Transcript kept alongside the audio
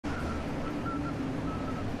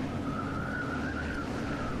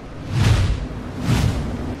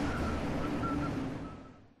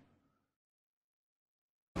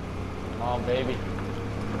on, baby.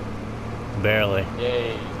 Barely.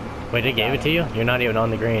 Yay. Wait, they gave it to you? You're not even on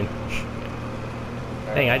the green.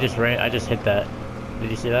 Dang, I just hit that.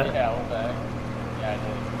 Did you see that? Yeah, what the heck? Yeah, I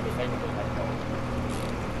did. Technically, I told.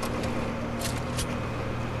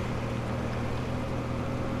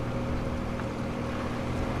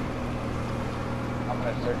 I'm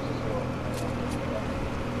gonna search this door.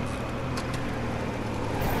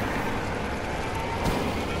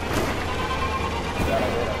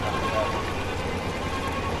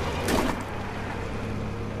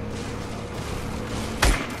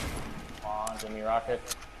 Come on, Jimmy Rocket.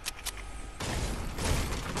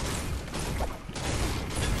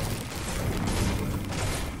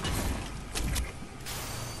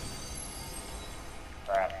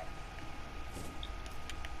 Crap.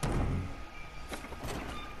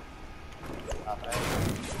 Not bad.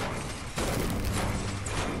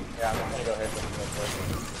 Yeah, I'm just gonna go hit this real quick.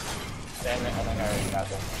 Damn it, I think I already got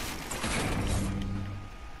this.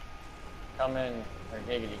 Come in, or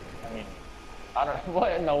giggity. I mean, I don't know,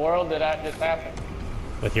 what in the world did that just happen?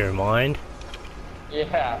 With your mind?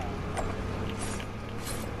 Yeah.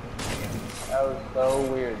 That was so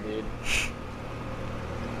weird, dude.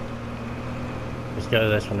 Let's go to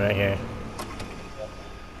this one right here.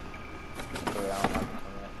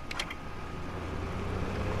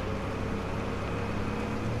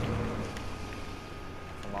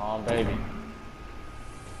 Come on, baby.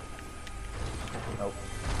 Nope.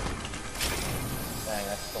 Dang,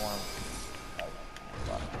 that storm.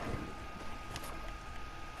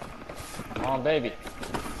 Come on, baby.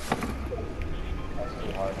 That's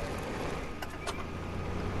too hard.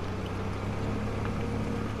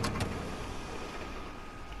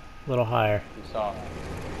 A little higher. Too soft.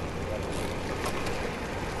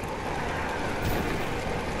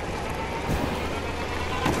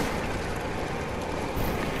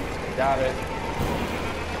 Got it.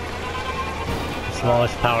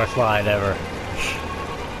 Smallest power slide ever.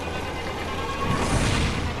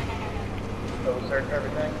 So we search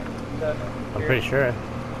everything? I'm pretty sure.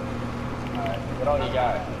 Alright, what all you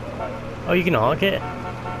got? Oh, you can honk it?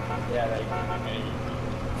 Yeah, that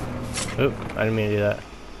Oop, I didn't mean to do that.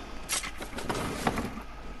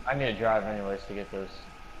 I need to drive anyways to get those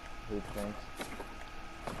loot things.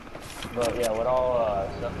 But yeah, what all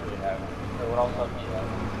stuff do we have? Or what all stuff do you have?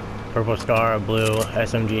 Purple Scar, a blue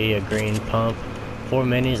SMG, a green pump, 4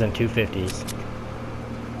 minis, and 2 50s.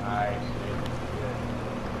 Nice,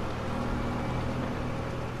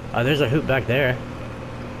 dude. There's a hoop back there.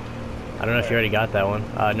 I don't know if you already got that one.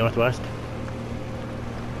 Northwest.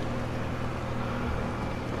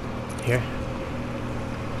 Here.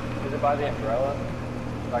 Is it by the umbrella?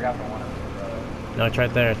 I got the one at the umbrella. No, it's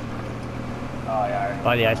right there. Oh, yeah.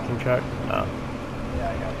 By the ice cream truck. Oh. Yeah,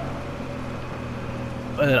 I got that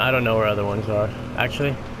one. And then I don't know where other ones are.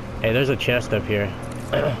 Actually, hey, there's a chest up here.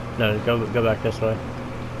 No, go back this way.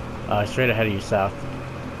 Straight ahead of you, south.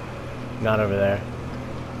 Not over there.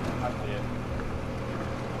 I see it.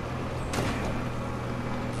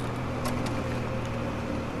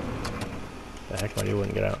 The heck, why you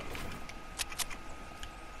wouldn't get out?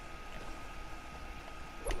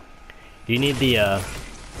 Do you need the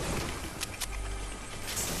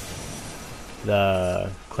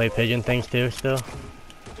clay pigeon things too still?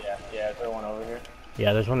 Yeah, is there one over here?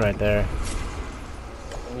 Yeah, there's one right there.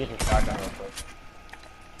 Let me get your shotgun real quick.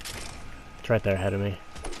 It's right there ahead of me.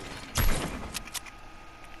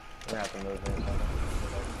 We're gonna have to move here or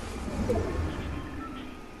something.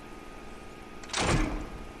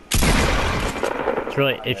 It's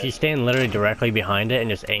really, if you stand literally directly behind it and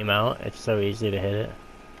just aim out, it's so easy to hit it.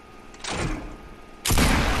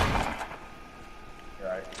 You're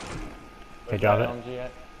right. Okay, drop it. LMG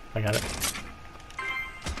at? I got it.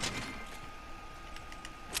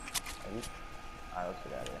 Alright, let's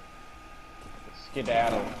get out of here.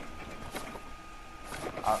 Skedaddle.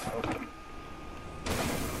 Oh.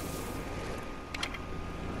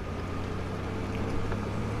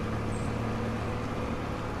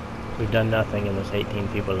 We've done nothing and there's 18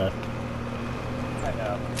 people left. I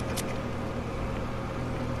know.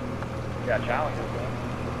 We got challenges, though.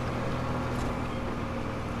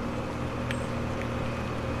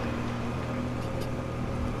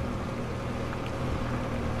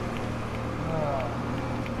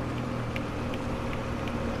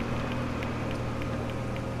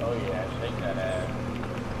 Oh yeah, shake that ass.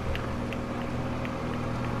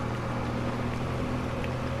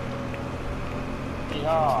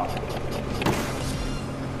 Yeehaw!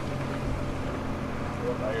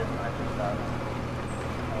 What about your sniper shot?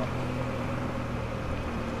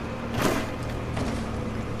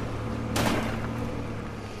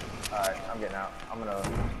 Alright, I'm getting out. I'm gonna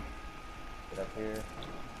get up here.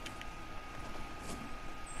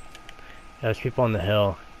 There's people on the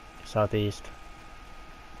hill, southeast.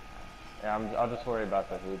 Yeah, I'll just worry about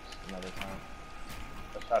the hoops another time.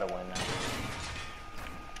 Let's try to win now.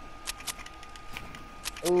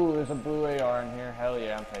 Ooh, there's a blue AR in here. Hell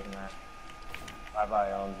yeah, I'm taking that. Bye-bye,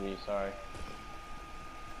 LMG, sorry.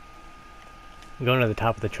 I'm going to the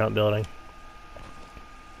top of the Trump building.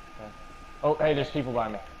 Okay. Oh, hey, there's people by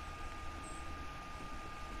me.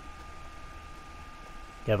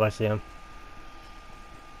 Yep, I see him.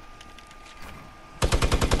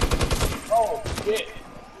 Oh, shit!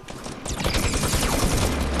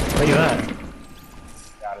 Where you at?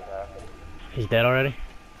 Got his ass. He's dead already?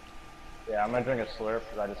 Yeah, I'm gonna drink a slurp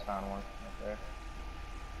because I just found one right there.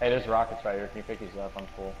 Hey, there's rockets right here. Can you pick these up? I'm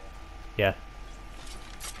full. Yeah.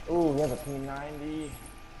 Ooh, he has a P90. I'm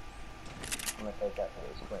gonna take that for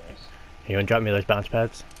those planes. You wanna drop me those bounce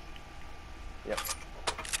pads? Yep.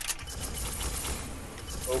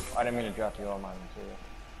 Oh, I didn't mean to drop you all my material.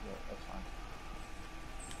 Yeah, that's fine.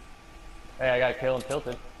 Hey, I got killed and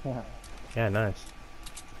tilted. Yeah, nice.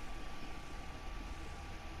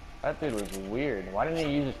 That dude was weird. Why didn't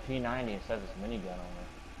he use his P90 instead of his minigun only?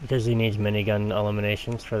 Because he needs minigun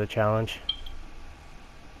eliminations for the challenge.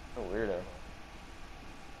 So weirdo.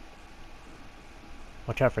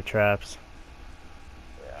 Watch out for traps.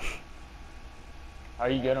 Yeah. How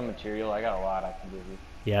you good on material? I got a lot I can give you.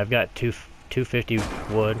 Yeah, I've got 250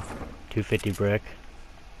 wood, 250 brick.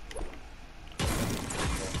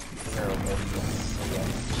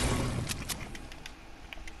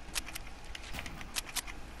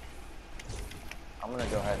 I'm gonna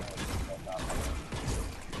go ahead and put this stuff out.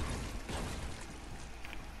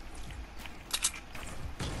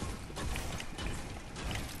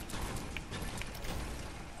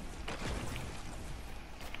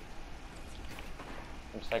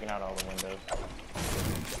 I'm just taking out all the windows.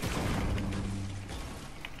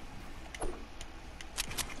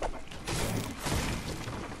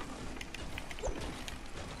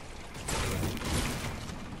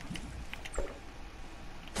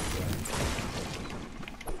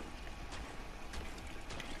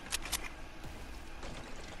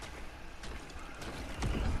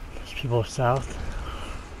 There's people south.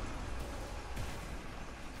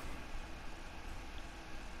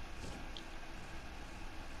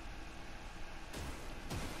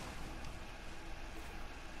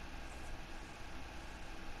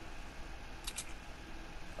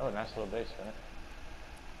 Oh, nice little base, isn't it?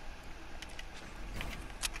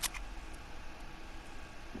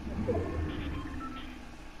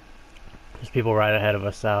 There's people right ahead of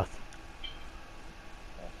us south.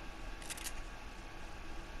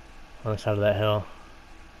 On the side of that hill.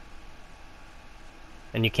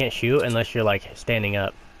 And you can't shoot unless you're like standing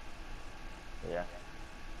up. Yeah.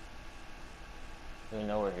 Do they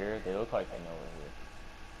know we're here? They look like they know we're here.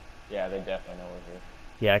 Yeah, they definitely know we're here.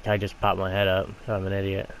 Yeah, I just popped my head up. I'm an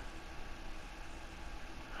idiot.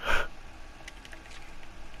 I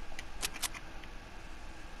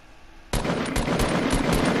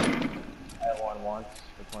had one once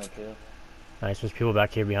for 22. Nice, there's people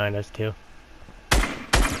back here behind us too.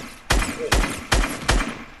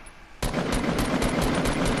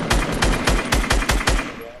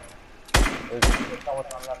 There's someone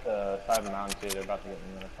on the side of the mountain too. They're about to get in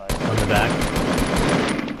another fight. On the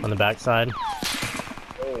back. On the back side.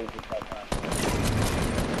 Oh, he's just like that.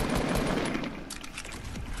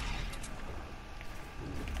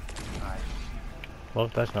 Nice. Well,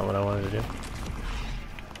 that's not what I wanted to do.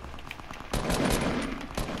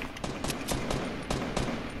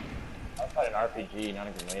 I was fighting an RPG, not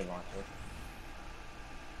a grenade launcher.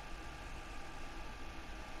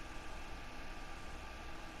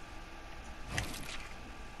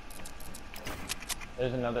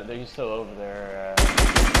 There's another, he's still over there.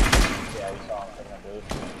 Yeah, you saw him taking that boost.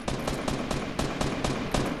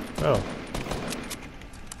 Oh.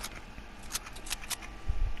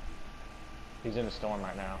 He's in the storm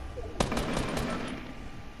right now.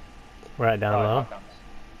 Right down low.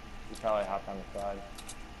 He probably hopped on the side.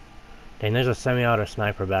 Dang, there's a semi-auto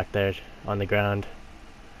sniper back there on the ground.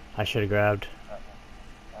 I should have grabbed.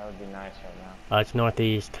 That would be nice right now. It's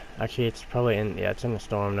northeast. Actually, it's probably in, yeah, it's in the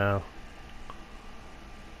storm now.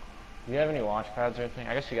 Do you have any launch pads or anything?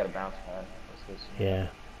 I guess you got a bounce pad. Let's go see. Yeah.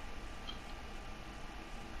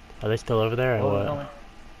 Are they still over there or what?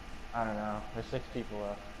 I don't know. There's 6 people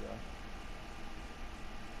left. Yeah.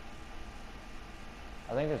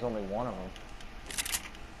 I think there's only one of them.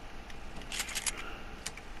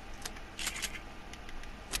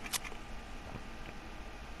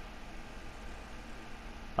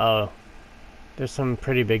 Oh. There's some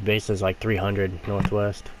pretty big bases, like 300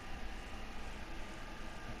 northwest.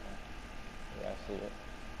 Yeah, I see it.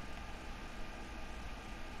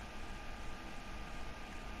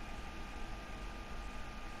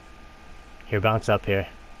 Here, bounce up here.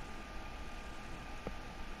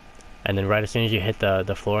 And then right as soon as you hit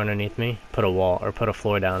the floor underneath me, put a wall, or put a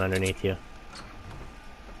floor down underneath you.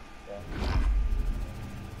 Yeah.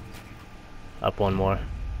 Up one more.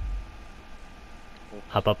 Oops.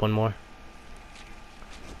 Hop up one more.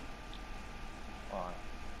 Hold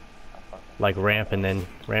on. Like ramp and then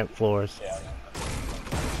ramp floors. Yeah.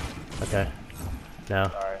 Okay. Now.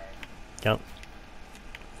 Sorry. Jump.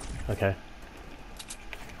 Okay.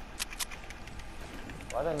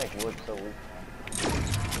 Why do they make wood so weak?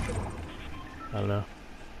 I don't know.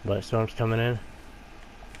 But storm's coming in.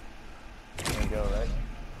 There you go, right?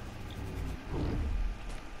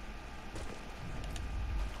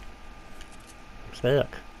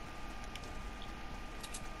 Stuck.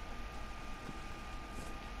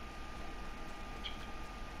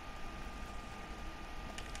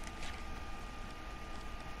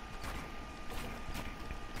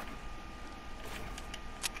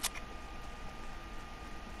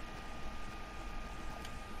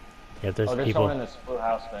 Yeah, there's Oh, there's people. someone in this blue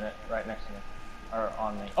house, Bennett, right next to me. Or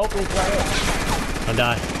on me. Oh, he's right here. I'll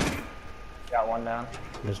die. Got one down.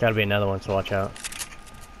 There's gotta be another one, so watch out.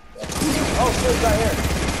 Oh, he's right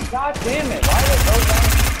here. God damn it. Why did it go down?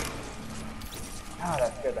 Ah,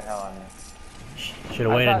 that scared the hell out of me.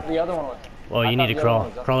 Should've I waited. thought the other one was... Well, you need to crawl.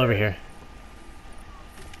 Crawl over here.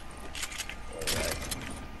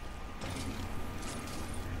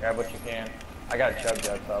 Grab what you can. I got a chug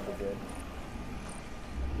jug, so I'll be good.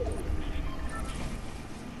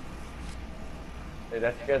 Dude,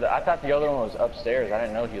 that's good. I thought the other one was upstairs. I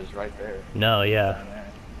didn't know he was right there. No, yeah. Down there.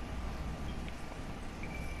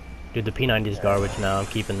 Dude, the P90 is garbage now. I'm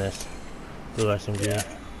keeping this. Blue SMG.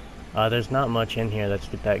 Yeah. There's not much in here that's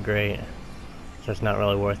that great. So it's not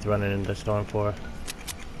really worth running into the storm for.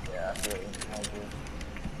 Yeah, I feel it.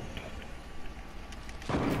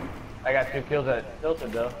 I got 2 kills at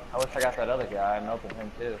Tilted though. I wish I got that other guy. I melted him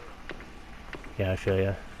too. Yeah, I feel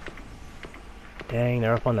ya. Dang,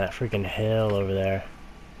 they're up on that freaking hill over there.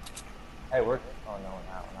 Hey, we're... Oh no,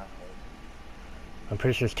 not one. I'm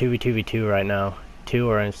pretty sure it's 2v2v2 right now. 2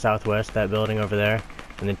 are in southwest, that building over there.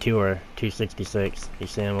 And then 2 are 266. You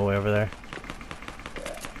see them away over there?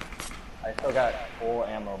 Yeah. I still got full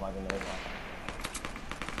ammo on my grenade.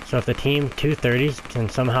 So if the team 230s can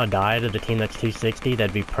somehow die to the team that's 260,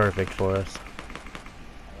 that'd be perfect for us.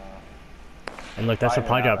 And look, that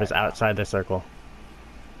supply drop is outside the circle.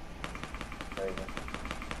 Crazy.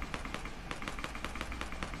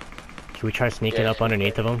 Should we try sneaking up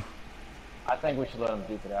underneath of them? I think we should let them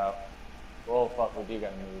duke it out. Well, fuck, we do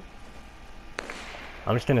gotta move.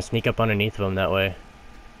 I'm just gonna sneak up underneath of them that way.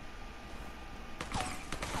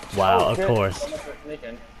 Wow, Oh, of shit. course. So much for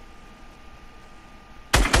sneaking.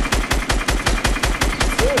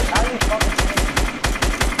 Dude, how do you fucking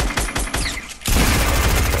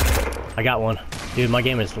sneak? I got one. Dude, my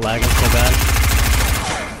game is lagging so bad.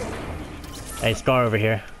 Hey, Scar over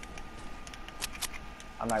here.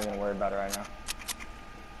 I'm not even worried about it right now.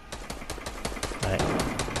 Alright.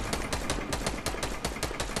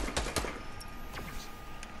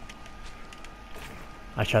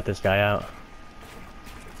 I shot this guy out.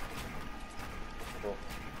 Cool.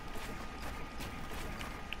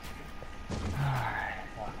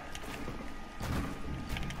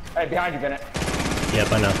 Hey, behind you, Bennett.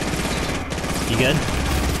 Yep, I know. You good?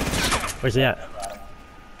 Where's he at? He's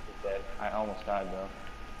dead. I almost died, though.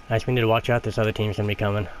 Nice, we need to watch out. This other team's gonna be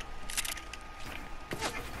coming.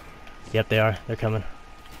 Yep, they are. They're coming.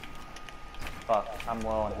 Fuck, I'm low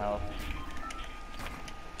on health.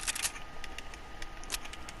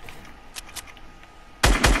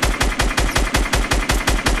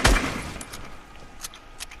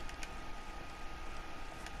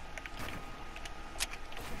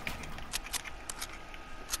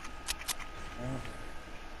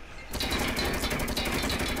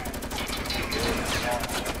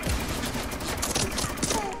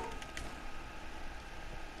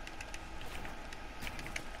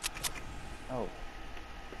 Oh.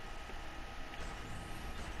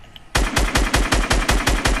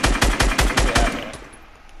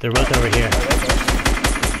 They're both over here.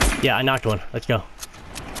 Yeah, I knocked one. Let's go.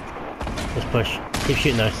 Let's push. Keep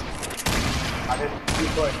shooting those. I just keep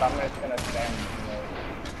push. I'm just gonna stand.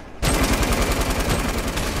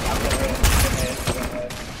 I'm gonna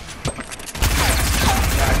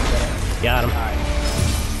Got him. Nice.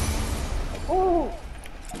 Woo!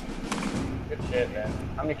 Good shit, man.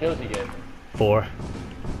 How many kills you get? 4.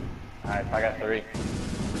 Alright, so I got 3.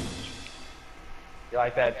 You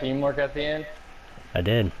like that teamwork at the end? I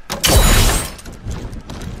did.